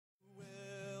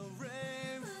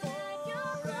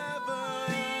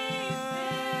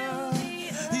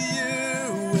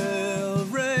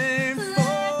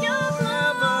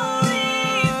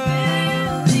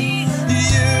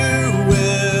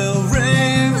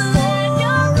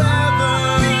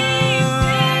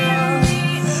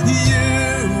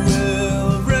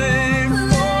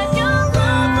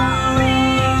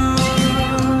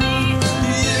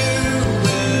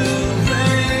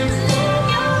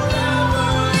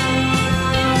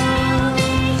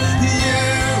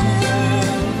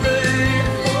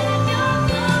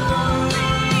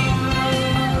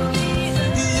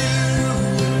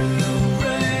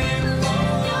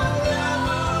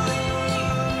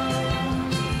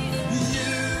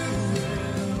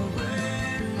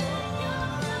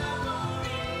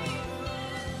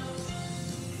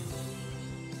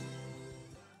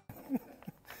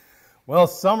Well,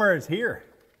 summer is here,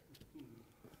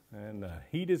 and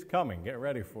heat is coming. Get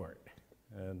ready for it.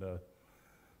 And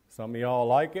some of y'all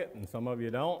like it, and some of you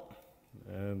don't.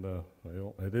 And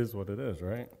well, it is what it is,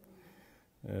 right?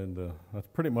 And that's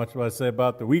pretty much what I say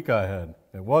about the week I had.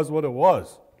 It was what it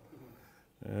was.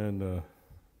 And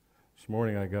this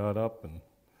morning I got up and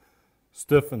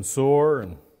stiff and sore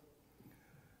and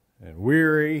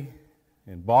weary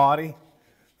in body,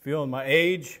 feeling my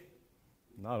age.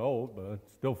 Not old, but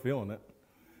still feeling it.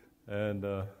 And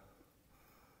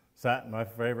sat in my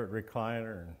favorite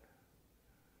recliner and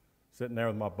sitting there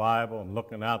with my Bible and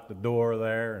looking out the door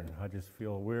there, and I just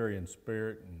feel weary in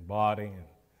spirit and body. And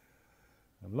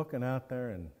I'm looking out there,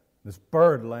 and this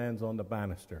bird lands on the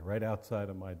banister right outside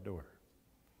of my door.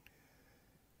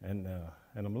 And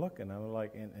I'm looking, I'm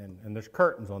like, and there's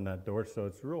curtains on that door, so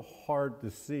it's real hard to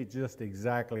see just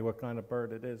exactly what kind of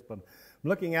bird it is. But I'm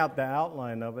looking out the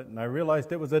outline of it, and I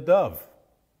realized it was a dove.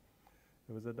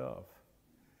 It was a dove.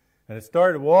 And it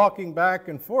started walking back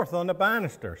and forth on the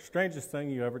banister. Strangest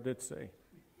thing you ever did see.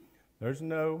 There's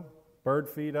no bird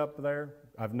feed up there.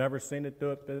 I've never seen it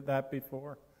do that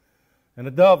before. And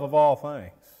a dove of all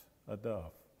things, a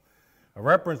dove. A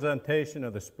representation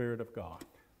of the Spirit of God.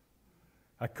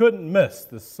 I couldn't miss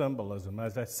the symbolism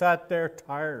as I sat there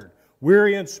tired,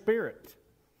 weary in spirit.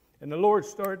 And the Lord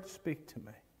started to speak to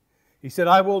me. He said,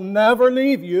 I will never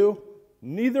leave you,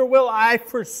 neither will I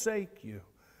forsake you.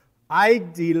 I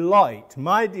delight,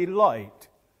 my delight,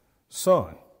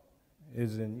 Son,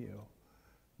 is in you.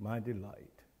 My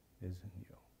delight is in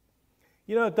you.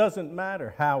 You know, it doesn't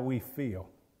matter how we feel,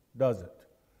 does it?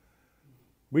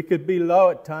 We could be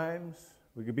low at times.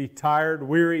 We could be tired,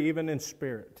 weary, even in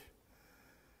spirit.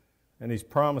 And He's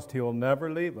promised He will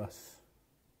never leave us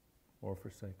or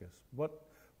forsake us.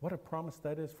 What a promise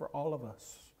that is for all of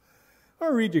us.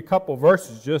 I'll read you a couple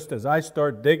verses just as I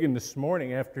start digging this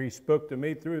morning after He spoke to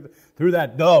me through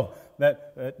that dove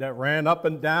that ran up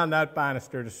and down that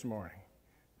banister this morning.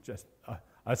 Just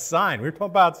a sign. We were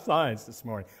talking about signs this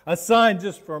morning. A sign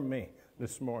just for me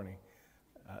this morning.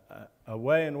 A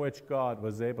way in which God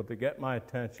was able to get my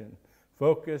attention,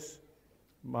 focus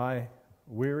my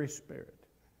weary spirit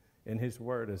in His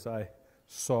Word as I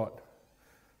sought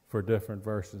for different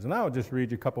verses. And I will just read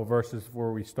you a couple verses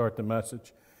before we start the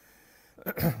message.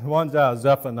 One's out of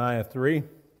Zephaniah 3,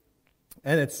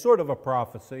 and it's sort of a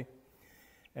prophecy.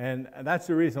 And that's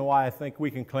the reason why I think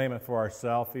we can claim it for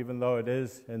ourselves, even though it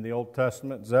is in the Old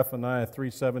Testament, Zephaniah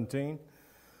 3:17.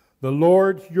 The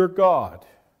Lord your God,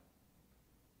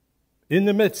 in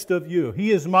the midst of you,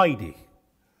 He is mighty.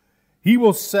 He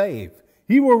will save.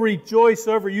 He will rejoice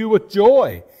over you with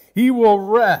joy. He will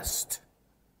rest.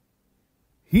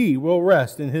 He will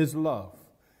rest in His love.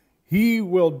 He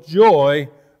will joy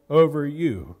over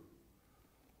you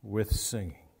with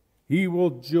singing. He will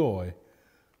joy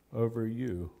over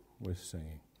you with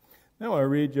singing. Now I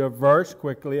read you a verse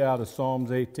quickly out of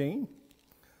Psalms 18.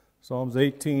 Psalms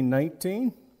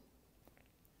 18:19.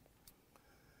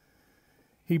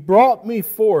 He brought me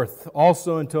forth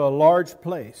also into a large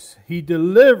place. He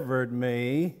delivered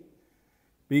me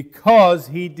because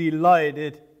He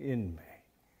delighted in me.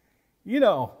 You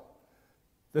know,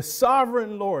 the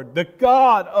sovereign Lord, the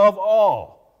God of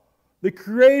all, the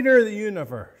creator of the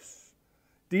universe,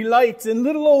 delights in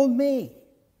little old me.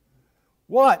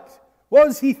 What? What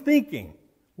was He thinking?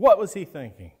 What was He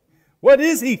thinking? What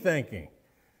is He thinking?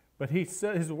 But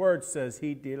His word says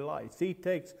He delights. He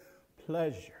takes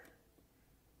pleasure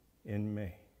in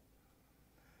me.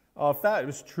 Oh, if that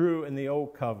was true in the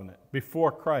old covenant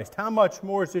before Christ, how much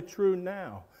more is it true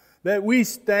now? That we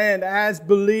stand as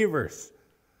believers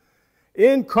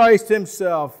in Christ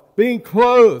Himself, being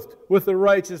clothed with the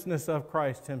righteousness of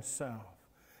Christ Himself.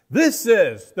 This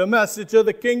is the message of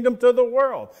the kingdom to the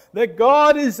world, that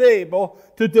God is able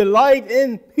to delight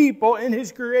in people in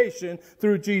His creation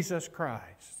through Jesus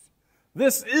Christ.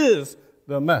 This is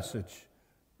the message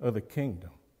of the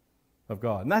kingdom of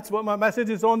God. And that's what my message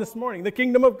is on this morning, the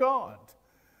kingdom of God.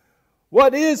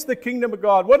 What is the kingdom of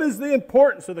God? What is the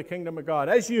importance of the kingdom of God?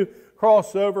 As you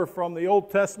cross over from the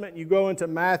Old Testament, you go into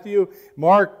Matthew,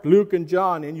 Mark, Luke, and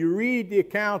John, and you read the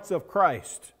accounts of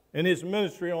Christ and His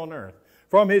ministry on earth,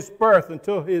 from His birth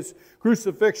until His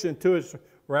crucifixion to His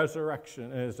resurrection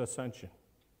and His ascension.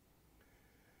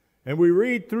 And we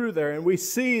read through there, and we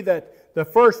see that the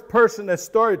first person that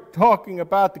started talking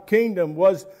about the kingdom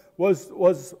was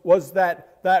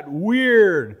that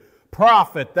weird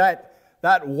prophet,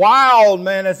 that wild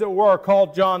man, as it were,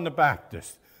 called John the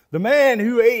Baptist. The man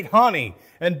who ate honey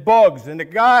and bugs, and the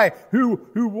guy who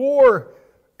wore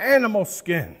animal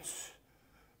skins.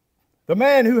 The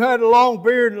man who had a long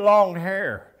beard and long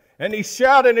hair. And he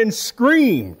shouted and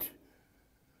screamed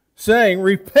saying,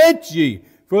 repent ye,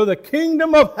 for the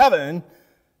kingdom of heaven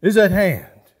is at hand.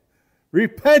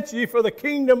 Repent ye, for the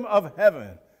kingdom of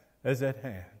heaven is at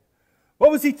hand.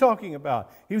 What was he talking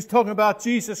about? He was talking about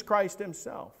Jesus Christ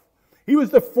himself. He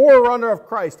was the forerunner of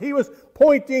Christ. He was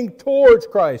pointing towards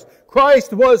Christ.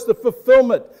 Christ was the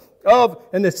fulfillment of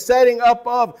and the setting up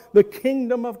of the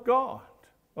kingdom of God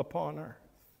upon earth.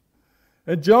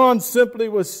 And John simply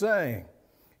was saying,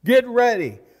 get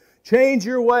ready, change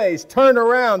your ways, turn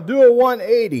around, do a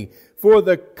 180, for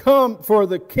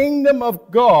the kingdom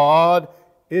of God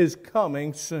is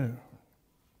coming soon.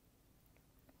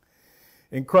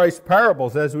 In Christ's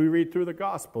parables, as we read through the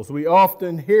Gospels, we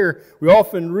often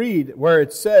read where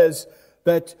it says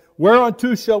that,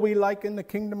 whereunto shall we liken the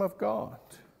kingdom of God?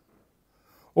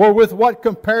 Or with what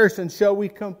comparison shall we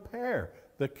compare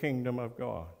the kingdom of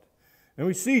God? And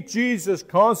we see Jesus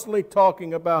constantly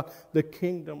talking about the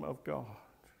kingdom of God.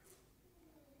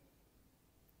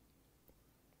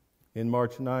 In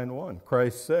Mark 9:1,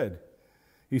 Christ said,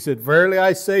 He said, verily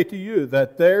I say to you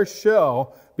that there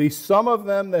shall be some of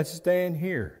them that stand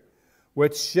here,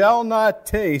 which shall not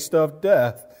taste of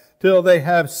death till they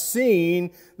have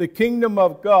seen the kingdom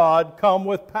of God come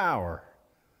with power.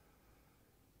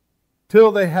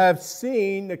 Till they have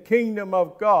seen the kingdom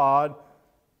of God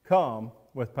come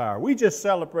with power. We just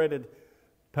celebrated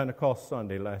Pentecost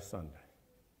Sunday last Sunday.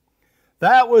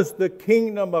 That was the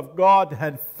kingdom of God that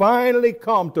had finally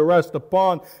come to rest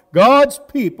upon God's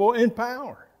people in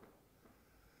power.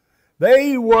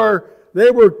 They were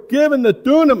given the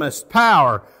dunamis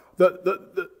power,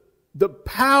 the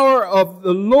power of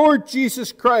the Lord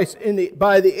Jesus Christ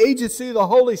by the agency of the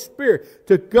Holy Spirit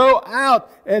to go out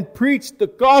and preach the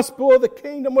gospel of the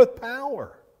kingdom with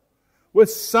power,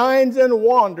 with signs and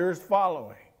wonders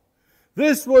following.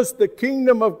 This was the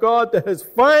kingdom of God that has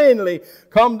finally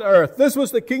come to earth. This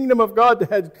was the kingdom of God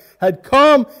that had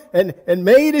come and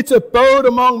made its abode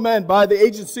among men by the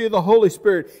agency of the Holy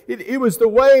Spirit. It was the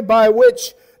way by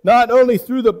which, not only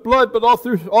through the blood, but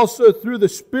also through the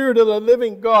Spirit of the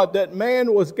living God, that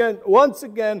man was once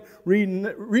again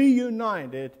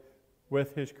reunited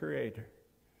with his Creator.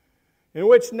 In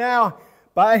which now,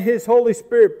 by His Holy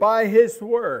Spirit, by His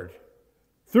Word,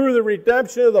 through the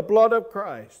redemption of the blood of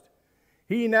Christ,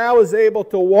 he now is able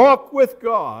to walk with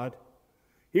God.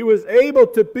 He was able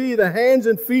to be the hands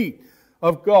and feet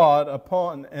of God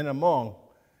upon and among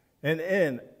and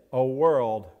in a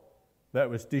world that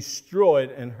was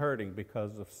destroyed and hurting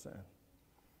because of sin.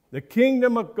 The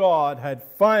kingdom of God had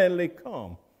finally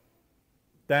come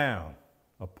down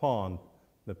upon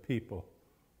the people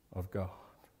of God.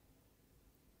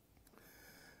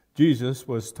 Jesus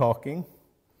was talking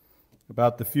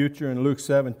about the future in Luke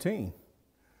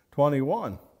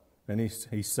 17:21, and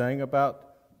he's saying about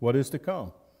what is to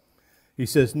come. He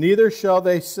says, neither shall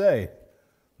they say,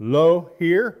 lo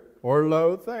here or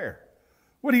lo there.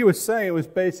 What he was saying was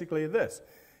basically this.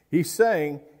 He's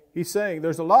saying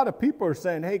there's a lot of people who are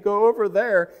saying, hey, go over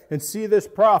there and see this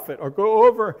prophet, or go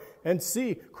over and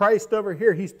see Christ over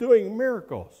here. He's doing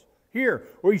miracles here,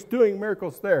 or He's doing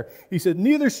miracles there. He said,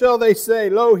 neither shall they say,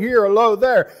 lo here or lo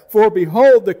there, for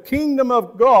behold, the kingdom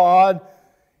of God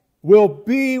will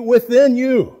be within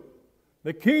you.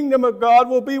 The kingdom of God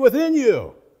will be within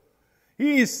you.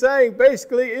 He's saying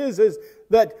basically is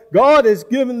that God has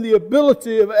given the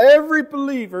ability of every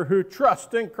believer who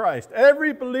trusts in Christ,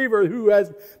 every believer who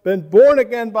has been born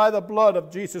again by the blood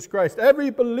of Jesus Christ, every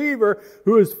believer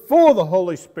who is full of the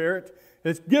Holy Spirit,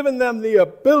 has given them the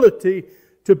ability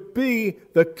to be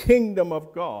the kingdom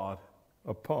of God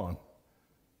upon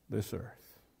this earth.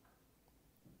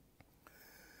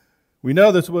 We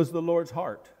know this was the Lord's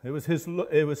heart. It was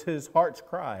his heart's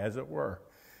cry, as it were.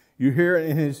 You hear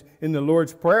in the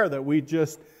Lord's Prayer that we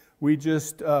just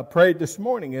prayed this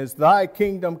morning, is Thy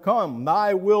kingdom come,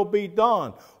 Thy will be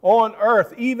done on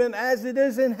earth, even as it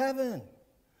is in heaven.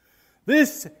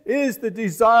 This is the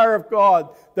desire of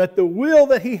God, that the will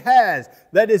that He has,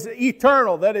 that is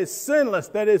eternal, that is sinless,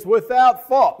 that is without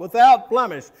fault, without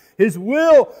blemish, His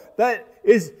will that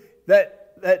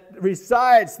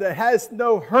resides, that has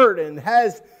no hurt and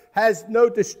has no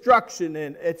destruction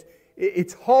in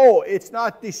it's whole, it's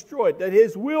not destroyed, that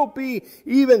His will be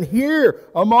even here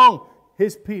among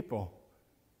His people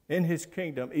in His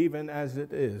kingdom, even as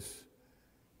it is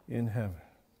in heaven.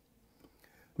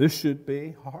 This should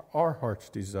be our heart's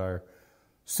desire,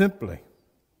 simply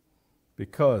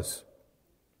because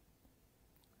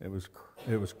it was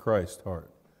Christ's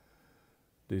heart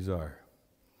desire.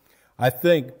 I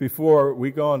think before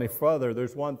we go any further,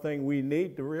 there's one thing we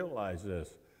need to realize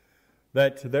is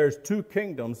that there's two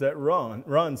kingdoms that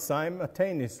run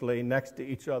simultaneously next to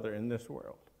each other in this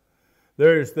world.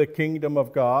 There's the kingdom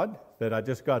of God that I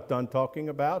just got done talking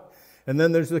about. And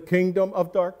then there's the kingdom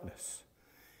of darkness.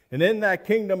 And in that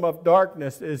kingdom of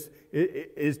darkness is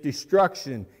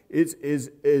destruction,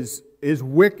 is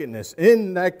wickedness.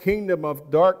 In that kingdom of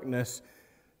darkness,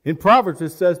 in Proverbs it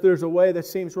says there's a way that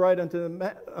seems right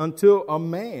unto a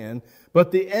man,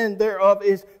 but the end thereof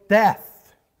is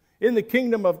death. In the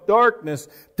kingdom of darkness,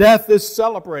 death is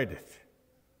celebrated.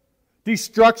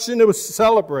 Destruction was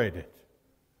celebrated.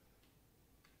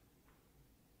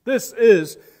 This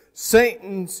is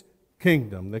Satan's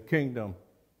kingdom, the kingdom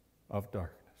of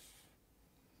darkness.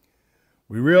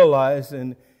 We realize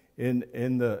in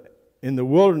the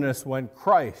wilderness when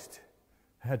Christ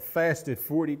had fasted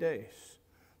 40 days,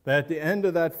 that at the end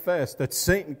of that fast, that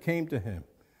Satan came to him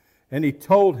and he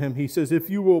told him, he says,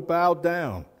 if you will bow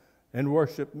down and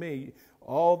worship me,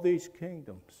 all these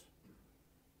kingdoms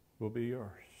will be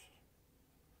yours.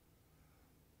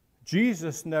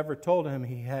 Jesus never told him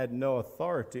he had no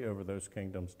authority over those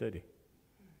kingdoms, did he?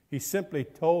 He simply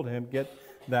told him, get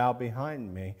thou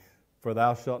behind me, for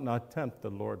thou shalt not tempt the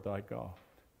Lord thy God.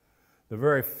 The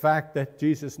very fact that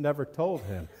Jesus never told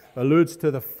him alludes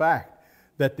to the fact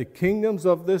that the kingdoms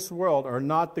of this world are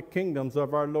not the kingdoms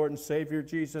of our Lord and Savior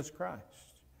Jesus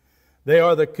Christ. They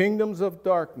are the kingdoms of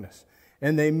darkness,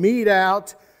 and they mete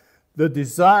out the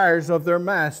desires of their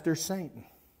master, Satan.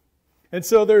 And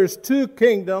so there's two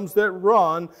kingdoms that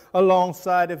run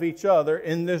alongside of each other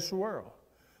in this world.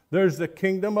 There's the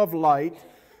kingdom of light,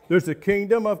 there's the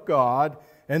kingdom of God,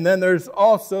 and then there's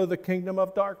also the kingdom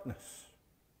of darkness,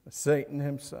 Satan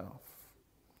himself.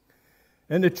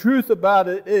 And the truth about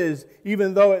it is,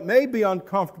 even though it may be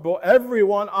uncomfortable,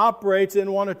 everyone operates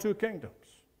in one or two kingdoms.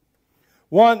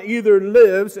 One either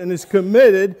lives and is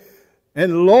committed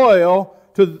and loyal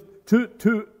to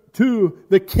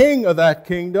the king of that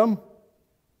kingdom,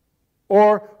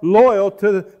 or loyal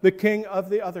to the king of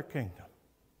the other kingdom.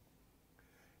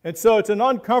 And so it's an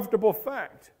uncomfortable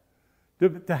fact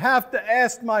to have to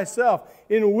ask myself,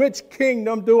 in which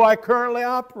kingdom do I currently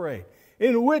operate?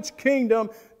 In which kingdom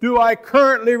do I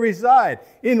currently reside?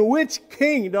 In which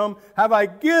kingdom have I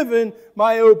given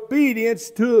my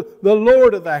obedience to the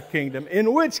Lord of that kingdom?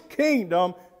 In which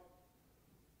kingdom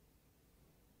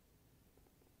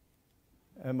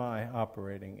am I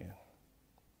operating in?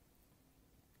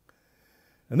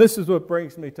 And this is what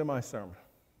brings me to my sermon.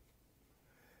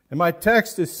 And my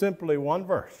text is simply one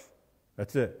verse.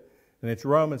 That's it. And it's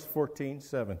Romans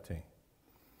 14:17.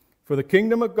 For the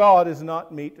kingdom of God is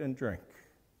not meat and drink,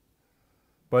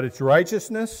 but it's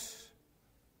righteousness,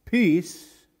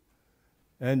 peace,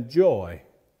 and joy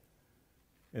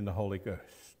in the Holy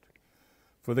Ghost.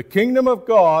 For the kingdom of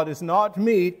God is not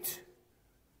meat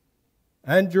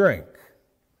and drink,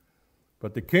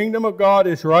 but the kingdom of God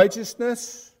is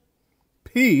righteousness,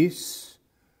 peace,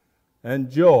 and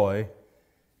joy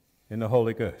in the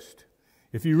Holy Ghost.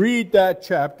 If you read that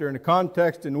chapter in the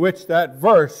context in which that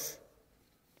verse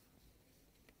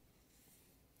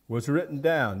was written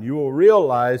down, you will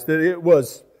realize that it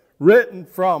was written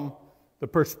from the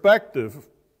perspective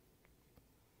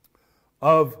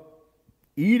of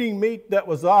eating meat that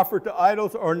was offered to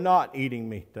idols or not eating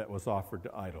meat that was offered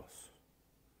to idols.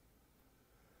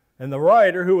 And the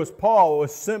writer, who was Paul,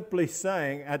 was simply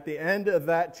saying at the end of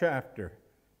that chapter,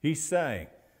 he's saying,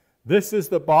 this is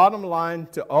the bottom line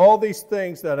to all these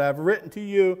things that I've written to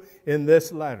you in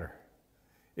this letter,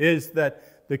 is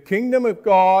that the kingdom of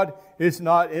God is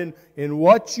not in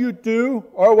what you do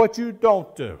or what you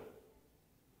don't do.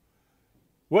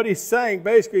 What he's saying,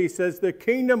 basically, he says the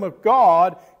kingdom of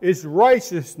God is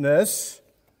righteousness,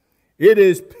 it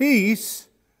is peace,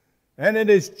 and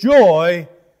it is joy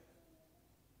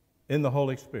in the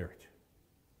Holy Spirit.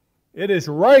 It is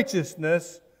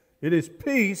righteousness, it is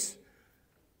peace,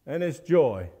 and it's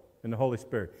joy in the Holy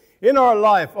Spirit. In our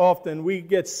life, often we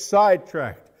get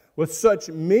sidetracked with such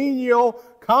menial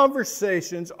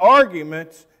conversations,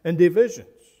 arguments, and divisions.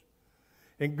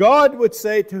 And God would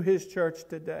say to His church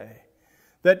today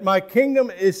that my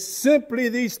kingdom is simply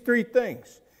these three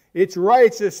things. It's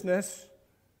righteousness,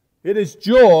 it is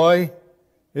joy,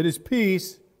 it is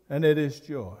peace, and it is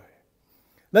joy.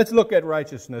 Let's look at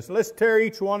righteousness. Let's tear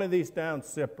each one of these down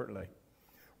separately.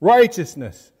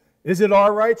 Righteousness. Is it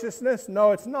our righteousness?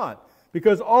 No, it's not.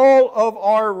 Because all of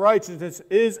our righteousness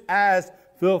is as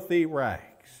filthy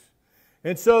rags.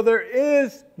 And so there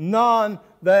is none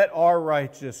that are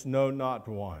righteous, no, not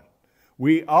one.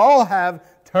 We all have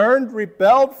turned,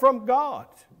 rebelled from God.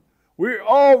 We're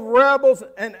all rebels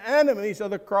and enemies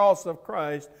of the cross of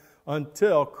Christ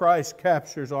until Christ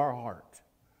captures our heart.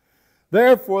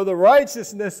 Therefore, the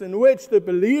righteousness in which the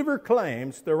believer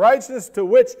claims, the righteousness to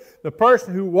which the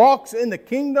person who walks in the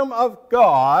kingdom of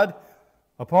God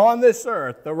upon this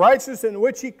earth, the righteousness in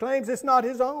which he claims is not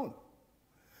his own.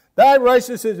 That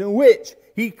righteousness in which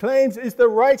he claims is the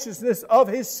righteousness of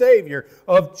his Savior,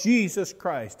 of Jesus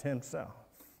Christ himself.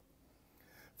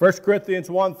 1 Corinthians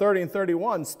 1:30 and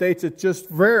 31 states it just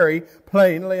very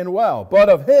plainly and well. But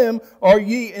of him are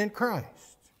ye in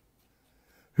Christ,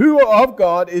 who of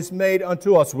God is made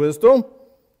unto us wisdom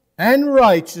and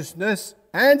righteousness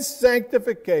and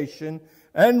sanctification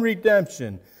and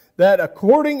redemption, that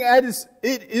according as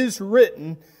it is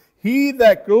written, he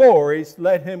that glories,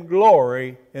 let him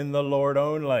glory in the Lord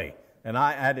only. And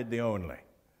I added the only.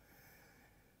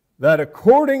 That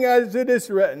according as it is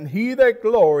written, he that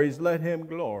glories, let him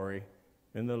glory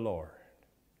in the Lord.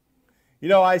 You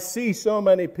know, I see so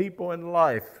many people in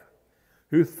life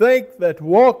who think that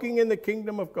walking in the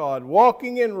kingdom of God,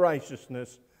 walking in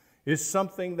righteousness, is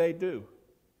something they do.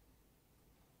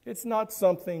 It's not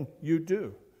something you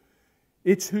do.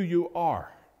 It's who you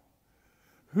are.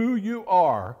 Who you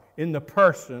are in the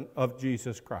person of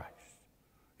Jesus Christ.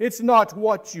 It's not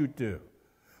what you do.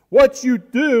 What you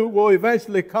do will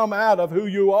eventually come out of who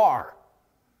you are.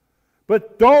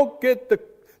 But don't get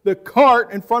the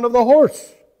cart in front of the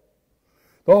horse.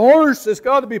 The horse has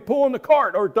got to be pulling the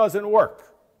cart or it doesn't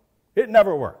work. It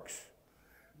never works.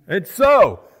 And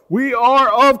so, we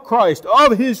are of Christ,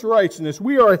 of His righteousness.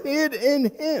 We are hid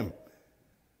in Him.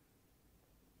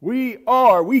 We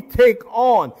take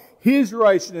on His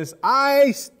righteousness.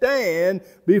 I stand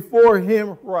before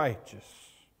Him righteous.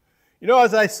 You know,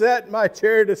 as I sat in my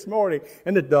chair this morning,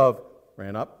 and the dove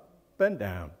ran up and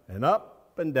down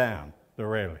the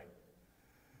railing.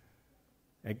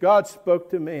 And God spoke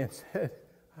to me and said,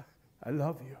 I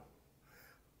love you.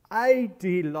 I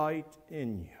delight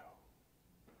in you.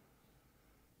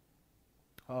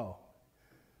 Oh,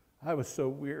 I was so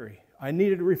weary. I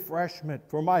needed refreshment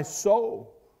for my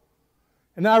soul.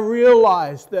 And I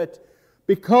realized that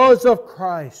because of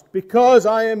Christ, because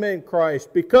I am in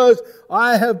Christ, because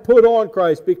I have put on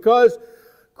Christ, because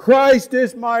Christ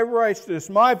is my righteousness,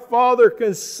 my Father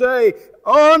can say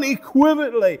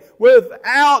unequivocally,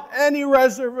 without any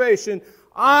reservation,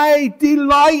 I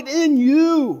delight in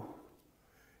you.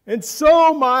 And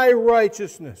so my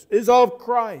righteousness is of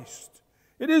Christ.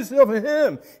 It is of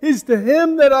Him. It is to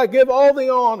Him that I give all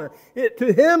the honor.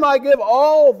 To Him I give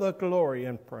all the glory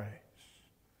and praise.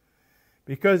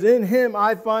 Because in Him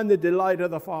I find the delight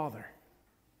of the Father.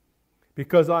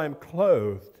 Because I am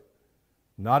clothed,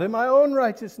 not in my own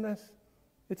righteousness,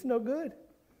 it's no good,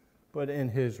 but in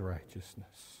His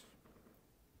righteousness.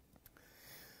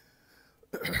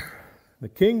 The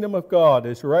kingdom of God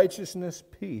is righteousness,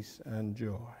 peace, and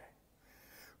joy.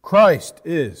 Christ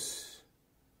is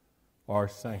our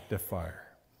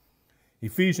sanctifier.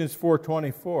 Ephesians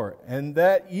 4:24, and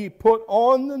that ye put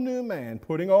on the new man,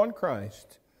 putting on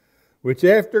Christ, which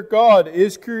after God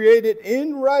is created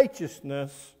in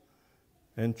righteousness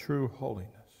and true holiness.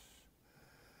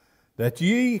 That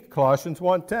ye, Colossians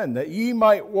 1:10, that ye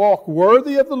might walk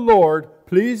worthy of the Lord,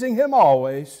 pleasing Him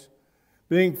always,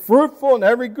 being fruitful in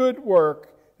every good work,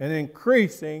 and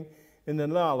increasing in the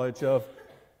knowledge of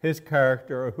His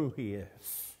character, or who He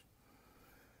is.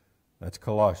 That's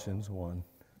Colossians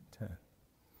 1:10.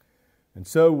 And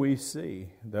so we see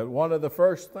that one of the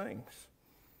first things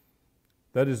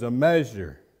that is a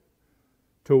measure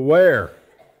to where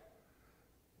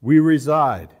we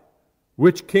reside,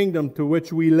 which kingdom to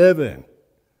which we live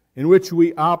in which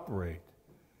we operate,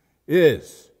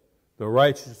 is the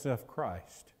righteousness of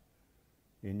Christ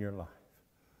in your life.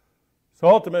 So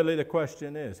ultimately the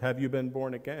question is, have you been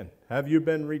born again? Have you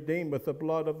been redeemed with the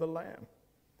blood of the Lamb?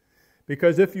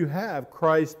 Because if you have,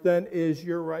 Christ then is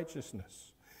your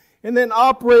righteousness. And then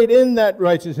operate in that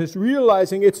righteousness,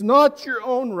 realizing it's not your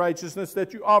own righteousness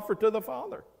that you offer to the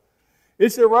Father.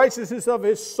 It's the righteousness of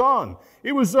His Son.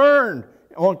 It was earned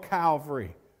on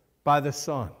Calvary by the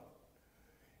Son.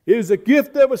 It is a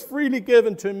gift that was freely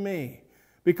given to me.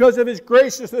 Because of His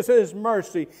graciousness and His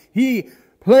mercy, He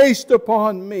placed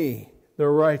upon me the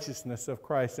righteousness of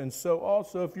Christ. And so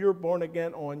also if you're born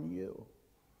again, on you.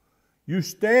 You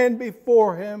stand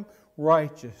before Him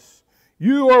righteous.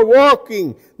 You are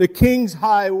walking the King's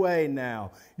highway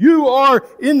now. You are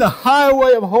in the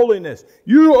highway of holiness.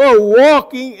 You are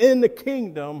walking in the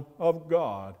kingdom of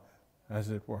God, as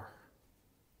it were.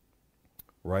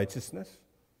 Righteousness,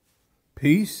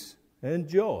 peace, and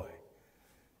joy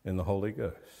in the Holy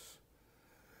Ghost.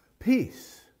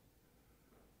 Peace.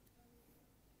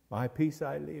 My peace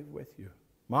I leave with you.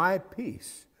 My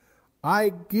peace I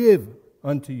give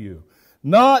unto you.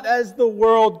 Not as the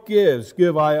world gives,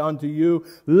 give I unto you.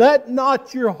 Let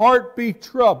not your heart be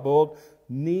troubled,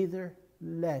 neither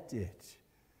let it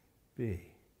be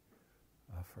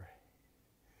afraid.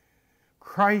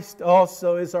 Christ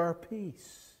also is our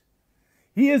peace.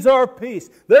 He is our peace.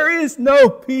 There is no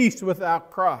peace without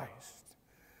Christ.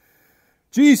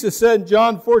 Jesus said in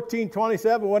John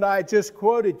 14:27, what I just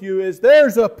quoted you, is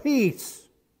there's a peace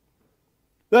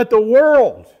that the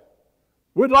world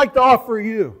would like to offer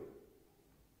you.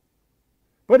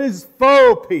 But it's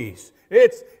faux peace.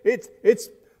 It's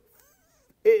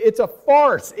a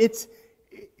farce. It's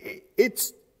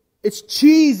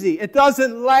cheesy. It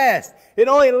doesn't last. It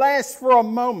only lasts for a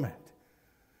moment.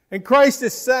 And Christ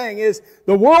is saying is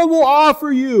the world will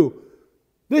offer you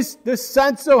this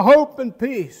sense of hope and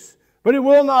peace, but it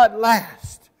will not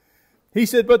last. He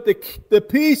said, but the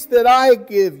peace that I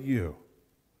give you,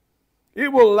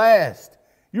 it will last.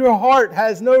 Your heart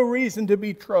has no reason to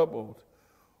be troubled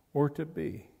or to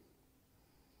be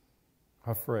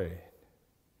afraid.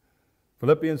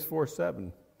 Philippians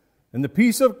 4:7. And the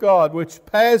peace of God, which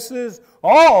passes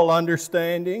all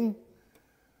understanding,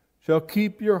 shall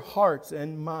keep your hearts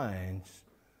and minds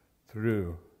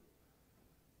through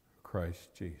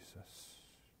Christ Jesus.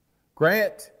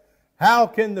 Grant, how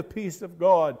can the peace of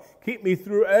God keep me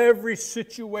through every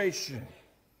situation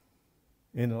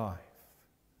in life?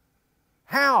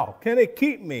 How can it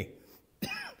keep me?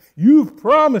 You've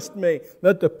promised me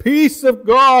that the peace of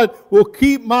God will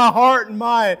keep my heart and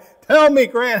mind. Tell me,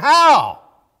 Grant, how?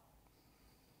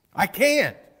 I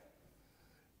can't.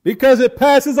 Because it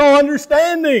passes all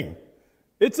understanding.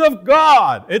 It's of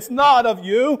God. It's not of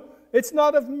you. It's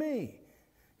not of me.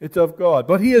 It's of God.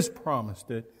 But He has promised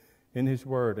it in His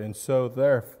Word. And so,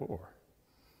 therefore,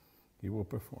 He will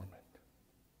perform it.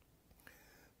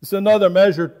 It's another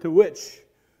measure to which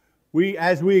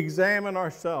as we examine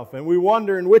ourselves and we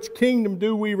wonder in which kingdom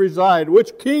do we reside,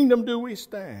 which kingdom do we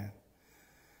stand?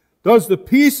 Does the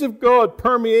peace of God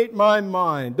permeate my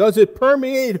mind? Does it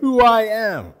permeate who I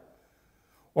am?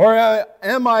 Or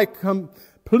am I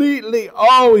completely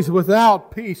always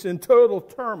without peace in total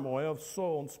turmoil of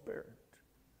soul and spirit?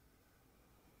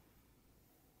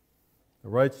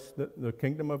 The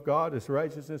kingdom of God is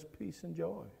righteousness, peace, and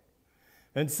joy.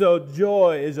 And so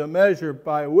joy is a measure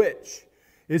by which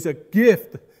is a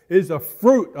gift, is a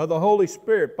fruit of the Holy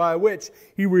Spirit by which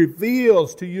He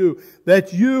reveals to you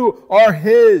that you are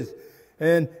His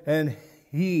and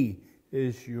He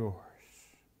is yours.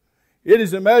 It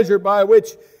is a measure by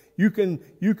which you can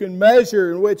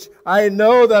measure in which I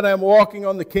know that I'm walking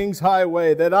on the King's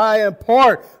highway, that I am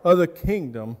part of the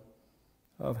kingdom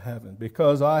of heaven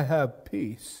because I have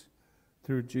peace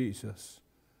through Jesus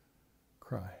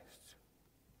Christ.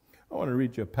 I want to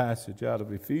read you a passage out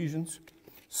of Ephesians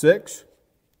 6,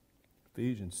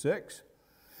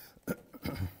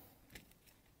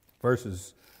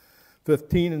 verses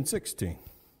 15 and 16.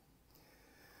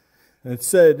 And it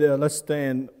said,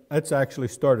 let's actually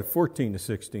start at 14 to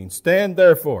 16. Stand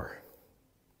therefore,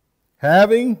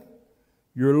 having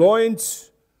your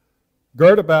loins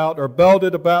girt about or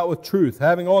belted about with truth,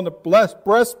 having on the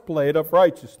breastplate of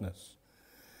righteousness,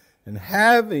 and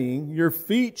having your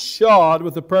feet shod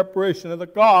with the preparation of the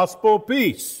gospel of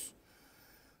peace.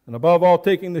 And above all,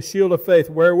 taking the shield of faith,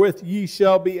 wherewith ye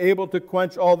shall be able to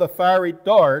quench all the fiery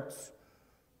darts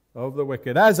of the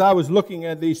wicked. As I was looking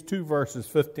at these two verses,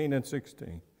 15 and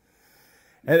 16,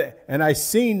 and I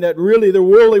seen that really there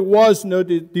really was no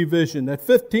division, that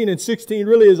 15 and 16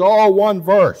 really is all one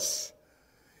verse.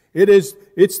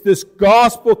 It's this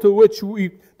gospel to which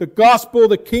the gospel of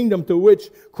the kingdom to which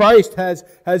Christ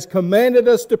has commanded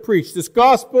us to preach. This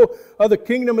gospel of the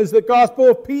kingdom is the gospel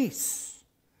of peace.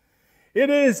 It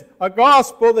is a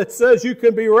gospel that says you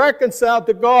can be reconciled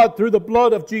to God through the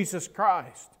blood of Jesus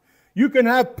Christ. You can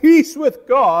have peace with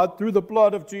God through the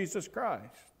blood of Jesus Christ.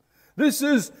 This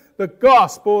is the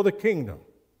gospel of the kingdom,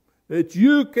 that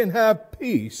you can have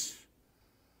peace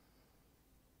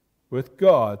with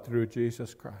God through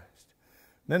Jesus Christ.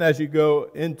 Then as you go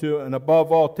into, and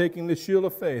above all, taking the shield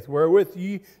of faith, wherewith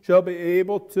ye shall be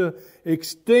able to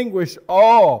extinguish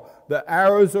all the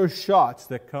arrows or shots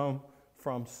that come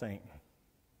from Satan.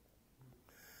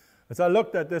 As I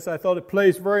looked at this, I thought it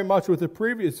plays very much with the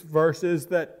previous verses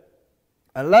that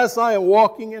unless I am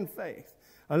walking in faith,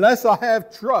 unless I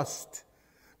have trust,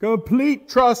 complete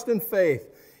trust and faith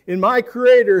in my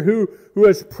Creator who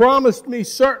has promised me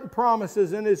certain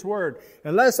promises in His Word,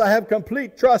 unless I have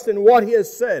complete trust in what He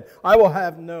has said, I will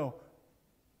have no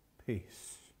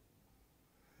peace.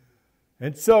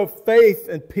 And so faith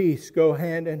and peace go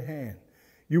hand in hand.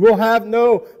 You will have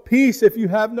no peace if you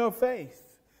have no faith,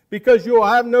 because you will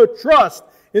have no trust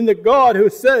in the God who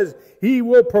says He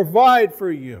will provide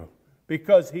for you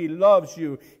because He loves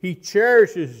you, He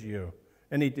cherishes you,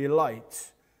 and He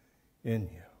delights in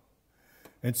you.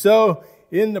 And so,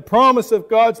 in the promise of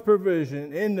God's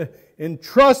provision, in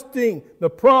trusting the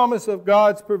promise of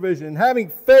God's provision, having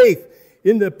faith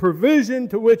in the provision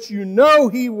to which you know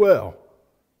He will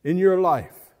in your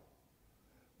life,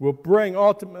 will bring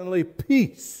ultimately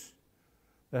peace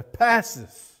that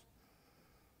passes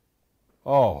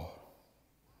all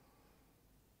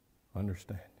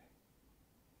understanding.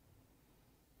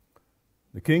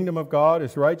 The kingdom of God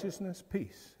is righteousness,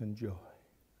 peace, and joy.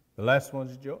 The last one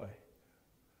is joy.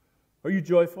 Are you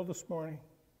joyful this morning?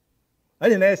 I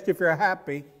didn't ask you if you're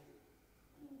happy.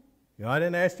 I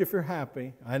didn't ask you if you're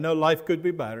happy. I know life could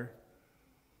be better.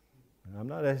 I'm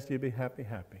not asking you to be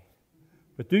happy.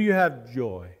 But do you have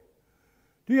joy?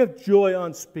 Do you have joy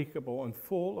unspeakable and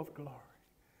full of glory?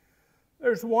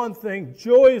 There's one thing.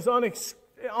 Joy is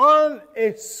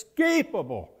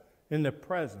unescapable in the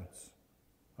presence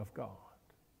of God.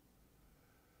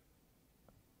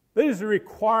 This is a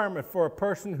requirement for a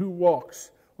person who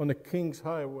walks on the King's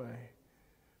highway,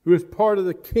 who is part of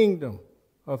the kingdom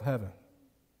of heaven,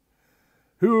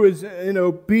 who is in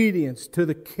obedience to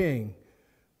the King,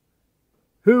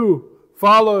 who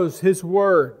follows His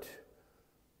word,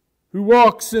 who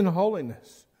walks in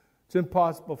holiness. It's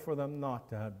impossible for them not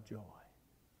to have joy.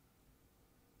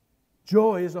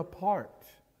 Joy is a part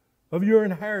of your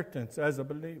inheritance as a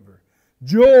believer.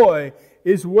 Joy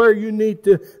is where you need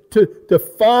to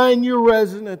find your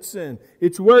resonance in.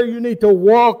 It's where you need to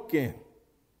walk in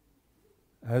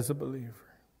as a believer.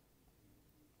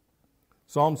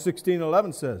 Psalm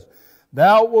 16:11 says,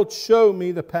 Thou wilt show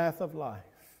me the path of life.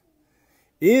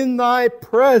 In Thy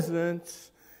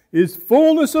presence is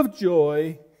fullness of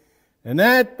joy, and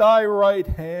at Thy right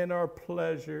hand are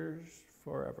pleasures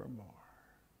forevermore.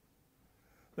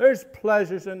 There's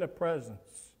pleasures in the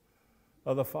presence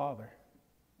of the Father.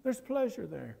 There's pleasure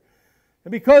there.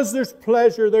 And because there's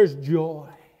pleasure, there's joy.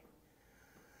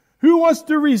 Who wants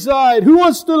to reside? Who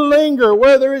wants to linger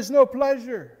where there is no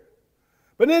pleasure?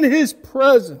 But in His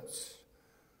presence,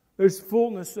 there's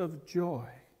fullness of joy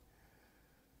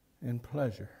and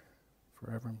pleasure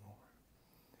forevermore.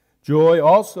 Joy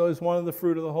also is one of the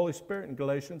fruit of the Holy Spirit in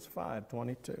Galatians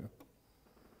 5:22.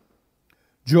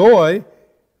 Joy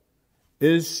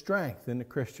is strength in the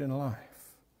Christian life.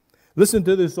 Listen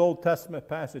to this Old Testament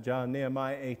passage on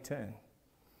Nehemiah 8:10.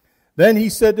 Then he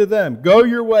said to them, Go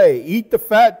your way, eat the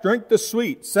fat, drink the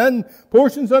sweet, send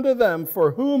portions unto them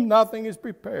for whom nothing is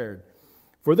prepared.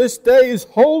 For this day is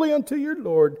holy unto your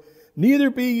Lord, neither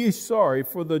be ye sorry,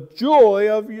 for the joy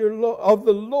of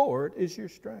the Lord is your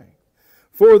strength.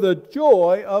 For the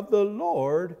joy of the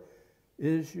Lord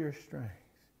is your strength.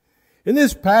 In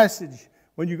this passage,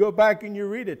 when you go back and you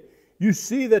read it, you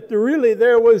see that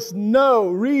there was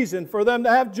no reason for them to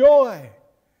have joy.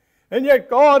 And yet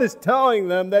God is telling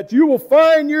them that you will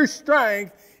find your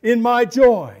strength in my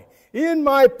joy. In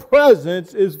my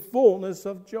presence is fullness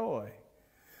of joy.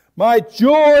 My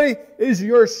joy is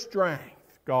your strength,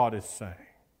 God is saying.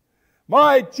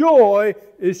 My joy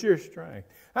is your strength.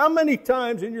 How many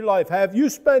times in your life have you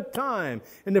spent time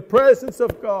in the presence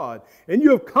of God and you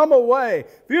have come away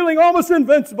feeling almost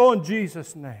invincible in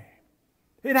Jesus' name?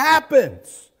 It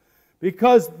happens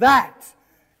because that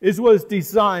is what it's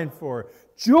designed for.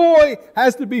 Joy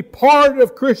has to be part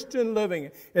of Christian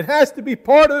living. It has to be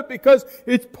part of it because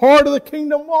it's part of the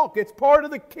kingdom walk. It's part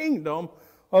of the kingdom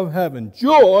of heaven.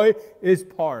 Joy is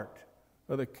part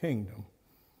of the kingdom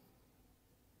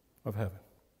of heaven.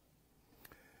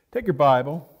 Take your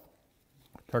Bible.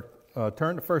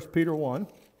 Turn to 1 Peter 1.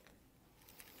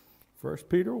 1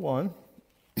 Peter 1.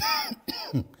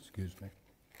 Excuse me.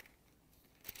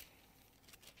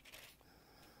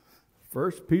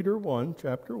 1 Peter 1,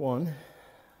 chapter 1,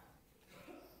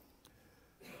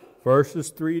 verses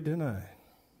 3 to 9.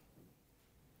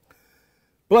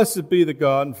 Blessed be the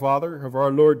God and Father of our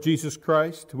Lord Jesus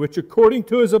Christ, which according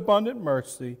to His abundant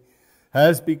mercy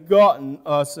has begotten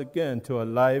us again to a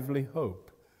lively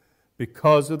hope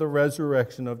because of the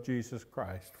resurrection of Jesus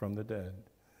Christ from the dead,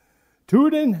 to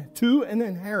an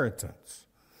inheritance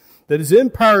that is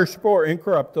imperishable or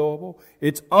incorruptible,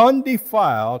 it's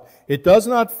undefiled, it does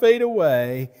not fade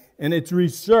away, and it's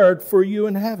reserved for you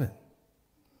in heaven,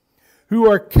 who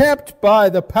are kept by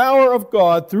the power of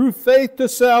God through faith to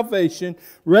salvation,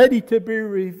 ready to be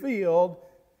revealed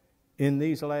in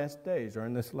these last days, or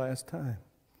in this last time.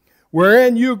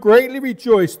 Wherein you greatly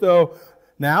rejoice, though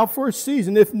now for a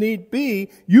season, if need be,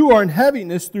 you are in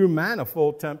heaviness through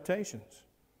manifold temptations.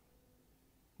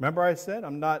 Remember I said,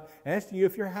 I'm not asking you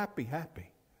if you're happy.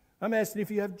 I'm asking if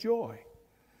you have joy.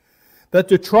 that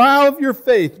the trial of your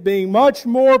faith, being much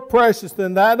more precious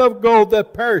than that of gold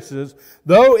that perishes,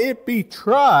 though it be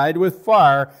tried with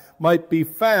fire, might be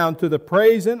found to the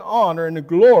praise and honor and the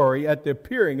glory at the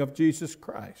appearing of Jesus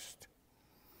Christ.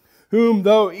 Whom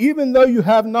even though you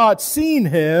have not seen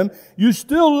him, you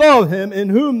still love him, in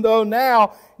whom though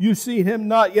now you see him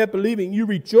not yet believing, you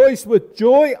rejoice with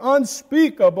joy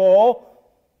unspeakable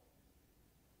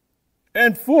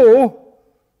and full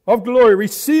of glory,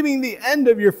 receiving the end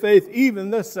of your faith,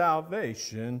 even the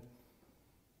salvation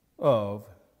of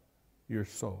your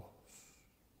souls.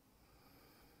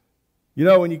 You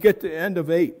know, when you get to the end of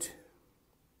 8,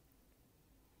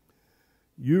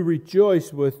 you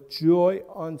rejoice with joy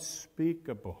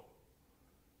unspeakable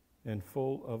and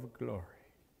full of glory.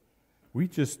 We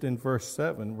just, in verse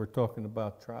 7, we're talking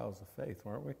about trials of faith,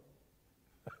 weren't we?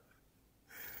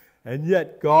 And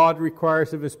yet God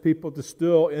requires of his people to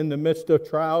still, in the midst of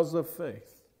trials of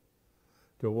faith,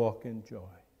 to walk in joy.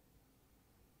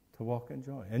 To walk in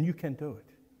joy. And you can do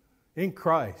it. In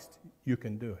Christ, you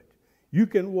can do it. You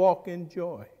can walk in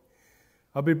joy.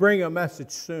 I'll be bringing a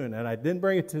message soon, and I didn't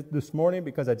bring it this morning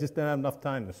because I just didn't have enough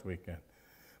time this weekend.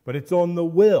 But it's on the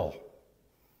will.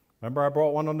 Remember I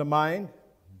brought one on the mind?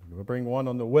 We'll bring one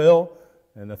on the will,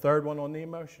 and the third one on the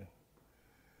emotion.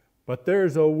 But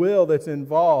there's a will that's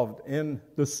involved in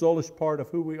the soulish part of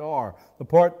who we are, the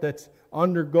part that's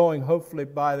undergoing, hopefully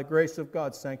by the grace of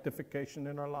God, sanctification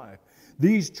in our life.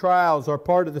 These trials are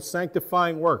part of the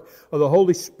sanctifying work of the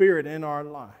Holy Spirit in our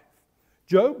life.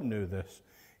 Job knew this.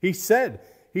 He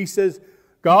says,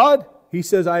 God, he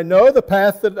says, I know the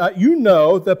path that you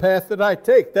know the path that I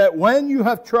take, that when you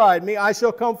have tried me, I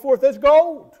shall come forth as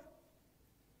gold.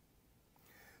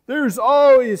 There's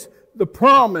always the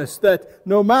promise that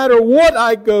no matter what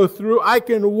I go through, I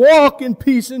can walk in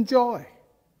peace and joy.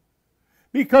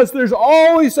 Because there's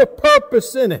always a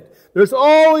purpose in it. There's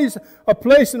always a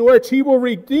place in which he will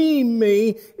redeem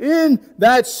me in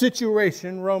that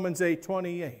situation, Romans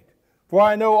 8:28. For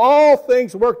I know all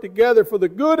things work together for the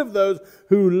good of those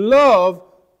who love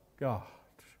God.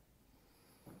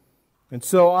 And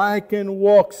so I can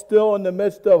walk still in the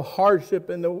midst of hardship,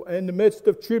 in the midst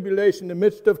of tribulation, in the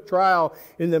midst of trial,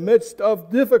 in the midst of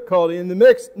difficulty, in the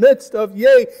midst of,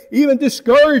 yea, even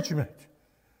discouragement.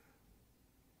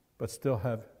 But still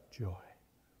have joy,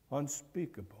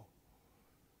 unspeakable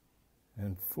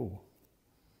and full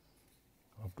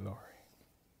of glory.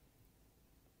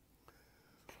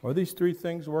 Are these three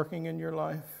things working in your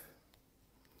life?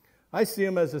 I see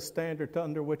them as a standard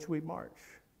under which we march.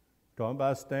 Talking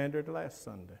about a standard last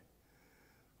Sunday.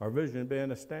 Our vision being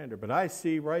a standard. But I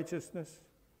see righteousness,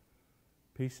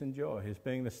 peace, and joy as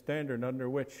being the standard under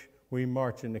which we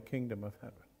march in the kingdom of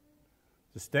heaven.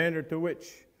 The standard to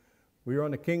which we are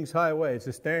on the King's highway. It's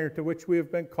the standard to which we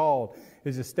have been called.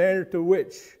 It's the standard to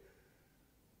which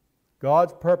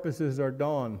God's purposes are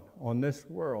done on this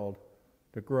world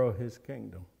to grow his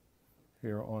kingdom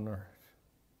here on earth.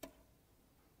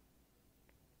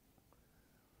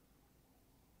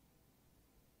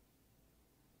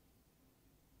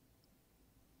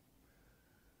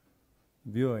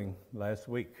 Viewing last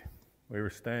week, we were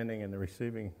standing in the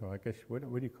receiving, I guess, what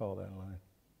do you call that line?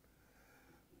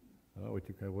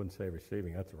 I wouldn't say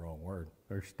receiving, that's the wrong word.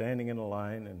 We're standing in a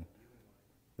line, and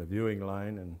the viewing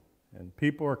line, and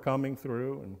people are coming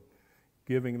through and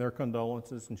giving their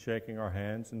condolences and shaking our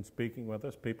hands and speaking with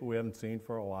us, people we haven't seen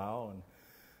for a while, and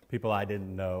people I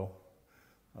didn't know,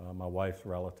 my wife's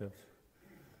relatives.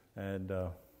 And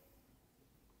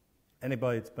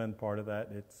anybody that's been part of that,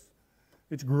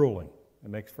 it's grueling. It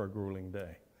makes for a grueling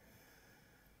day.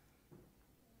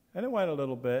 And it went a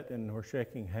little bit, and we're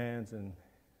shaking hands, and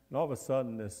all of a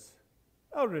sudden this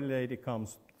elderly lady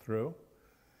comes through,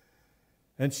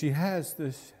 and she has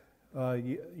this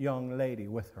young lady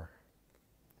with her.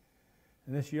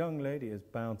 And this young lady is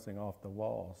bouncing off the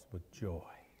walls with joy.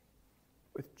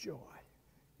 With joy.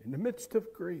 In the midst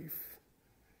of grief,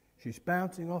 she's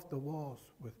bouncing off the walls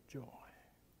with joy.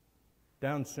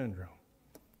 Down syndrome,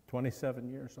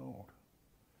 27 years old.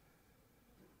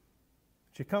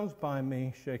 She comes by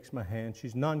me, shakes my hand.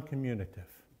 She's non-communicative.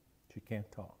 She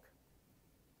can't talk.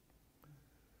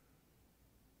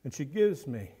 And she gives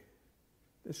me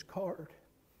this card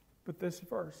with this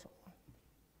verse on.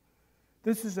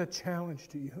 This is a challenge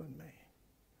to you and me.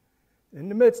 In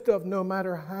the midst of no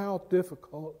matter how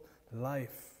difficult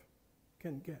life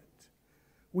can get,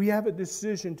 we have a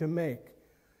decision to make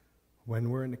when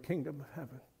we're in the kingdom of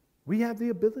heaven. We have the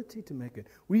ability to make it.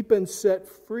 We've been set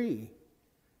free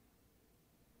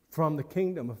from the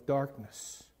kingdom of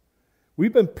darkness.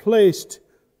 We've been placed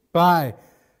by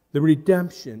the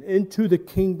redemption into the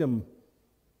kingdom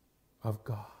of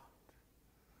God.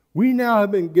 We now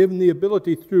have been given the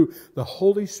ability through the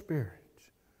Holy Spirit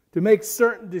to make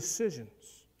certain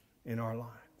decisions in our lives.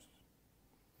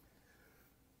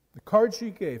 The card she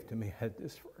gave to me had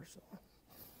this verse on.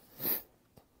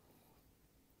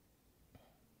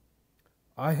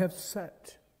 I have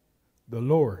set the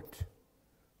Lord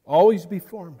always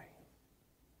before me.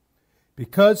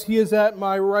 Because He is at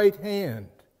my right hand,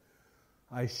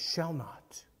 I shall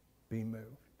not be moved.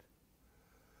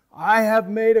 I have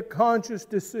made a conscious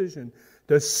decision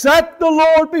to set the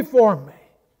Lord before me.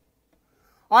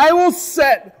 I will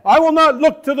not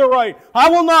look to the right. I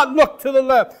will not look to the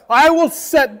left. I will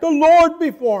set the Lord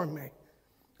before me.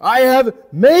 I have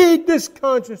made this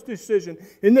conscious decision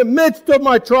in the midst of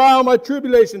my trial, my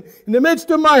tribulation, in the midst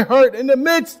of my hurt, in the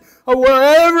midst of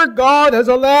wherever God has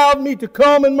allowed me to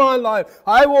come in my life.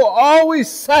 I will always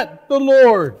set the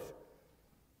Lord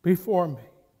before me.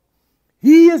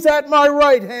 He is at my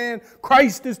right hand.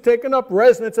 Christ has taken up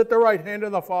residence at the right hand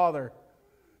of the Father.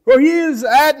 For He is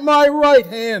at my right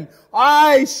hand.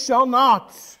 I shall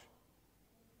not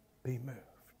be moved.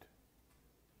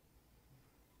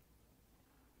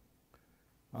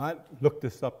 I looked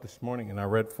this up this morning and I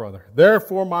read further.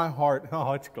 Therefore my heart,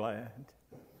 it's glad.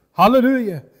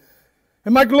 Hallelujah.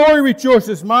 And my glory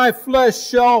rejoices. My flesh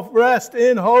shall rest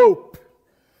in hope.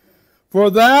 For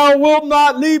Thou wilt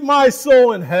not leave my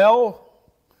soul in hell,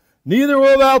 neither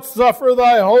wilt Thou suffer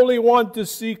Thy Holy One to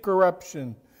see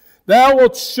corruption. Thou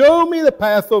wilt show me the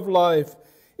path of life.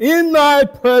 In Thy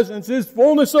presence is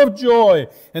fullness of joy,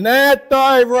 and at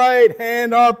Thy right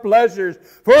hand are pleasures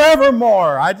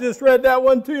forevermore. I just read that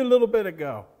one to you a little bit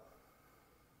ago.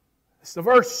 It's the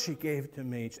verse she gave to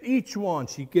me. Each one,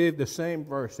 she gave the same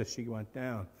verse as she went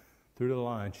down through the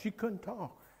line. She couldn't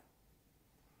talk.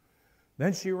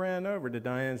 Then she ran over to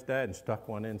Diane's dad and stuck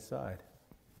one inside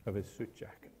of his suit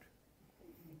jacket.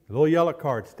 A little yellow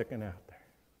card sticking out there.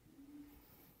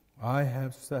 I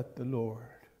have set the Lord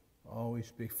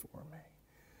always before me.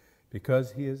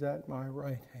 Because He is at my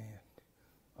right hand,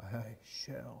 I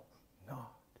shall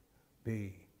not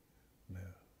be moved.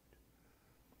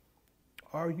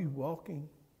 Are you walking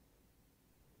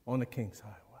on the King's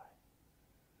highway?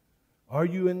 Are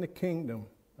you in the kingdom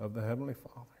of the Heavenly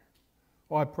Father?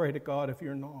 Oh, I pray to God if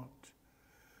you're not,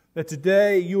 that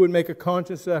today you would make a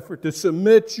conscious effort to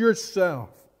submit yourself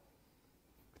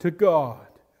to God,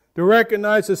 to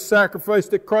recognize the sacrifice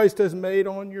that Christ has made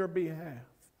on your behalf,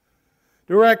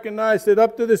 to recognize that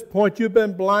up to this point you've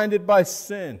been blinded by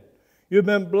sin. You've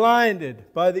been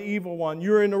blinded by the evil one.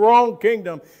 You're in the wrong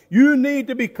kingdom. You need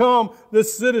to become the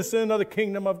citizen of the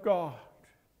kingdom of God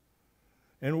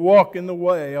and walk in the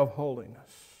way of holiness.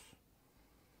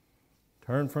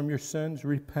 Turn from your sins,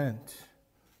 repent,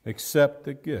 accept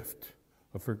the gift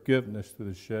of forgiveness through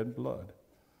the shed blood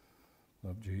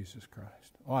of Jesus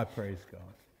Christ. Oh, I praise God.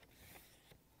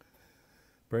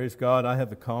 Praise God, I have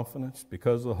the confidence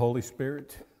because of the Holy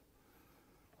Spirit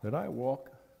that I walk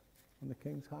on the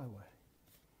King's highway.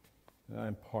 And I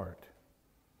am part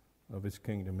of His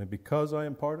kingdom. And because I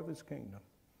am part of His kingdom,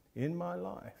 in my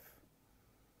life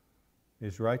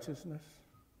is righteousness,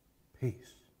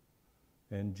 peace,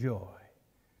 and joy.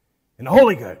 And the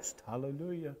Holy Ghost,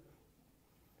 hallelujah,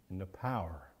 and the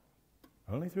power,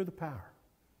 only through the power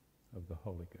of the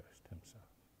Holy Ghost Himself.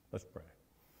 Let's pray.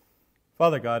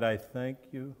 Father God, I thank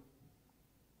You.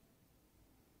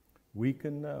 We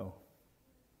can know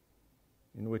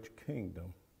in which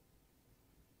kingdom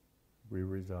we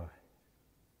reside.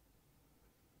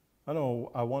 I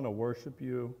want to worship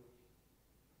You,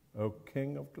 O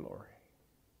King of glory.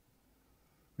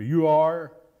 For You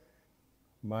are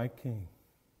my King.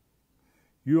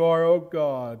 You are, O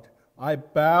God, I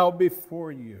bow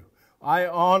before You. I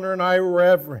honor and I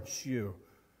reverence You.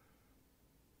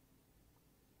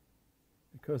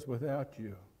 Because without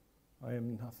You, I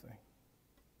am nothing.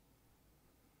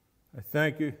 I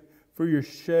thank You for Your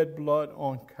shed blood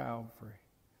on Calvary.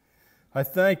 I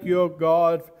thank You, O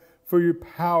God, for Your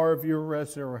power of Your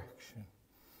resurrection.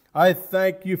 I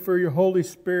thank You for Your Holy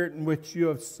Spirit in which You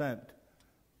have sent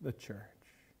the church.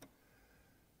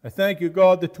 I thank You,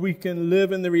 God, that we can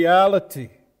live in the reality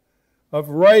of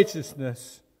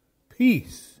righteousness,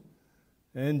 peace,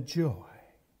 and joy.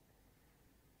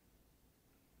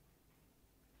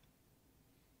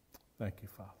 Thank You,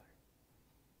 Father.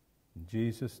 In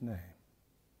Jesus' name,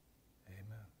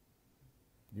 amen.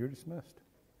 You're dismissed.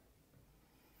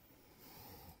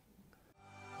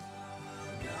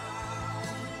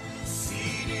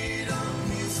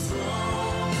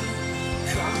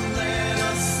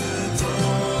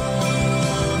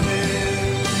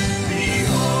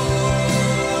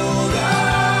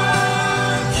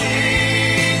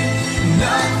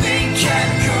 Nothing can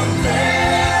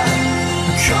compare.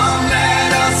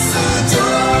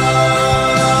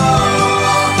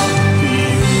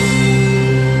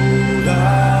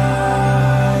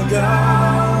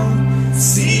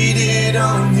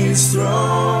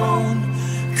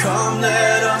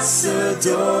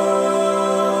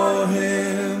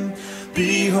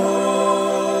 Behold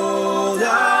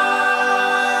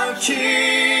our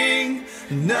King,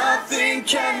 nothing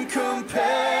can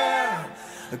compare.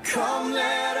 Come,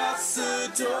 let us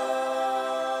adore.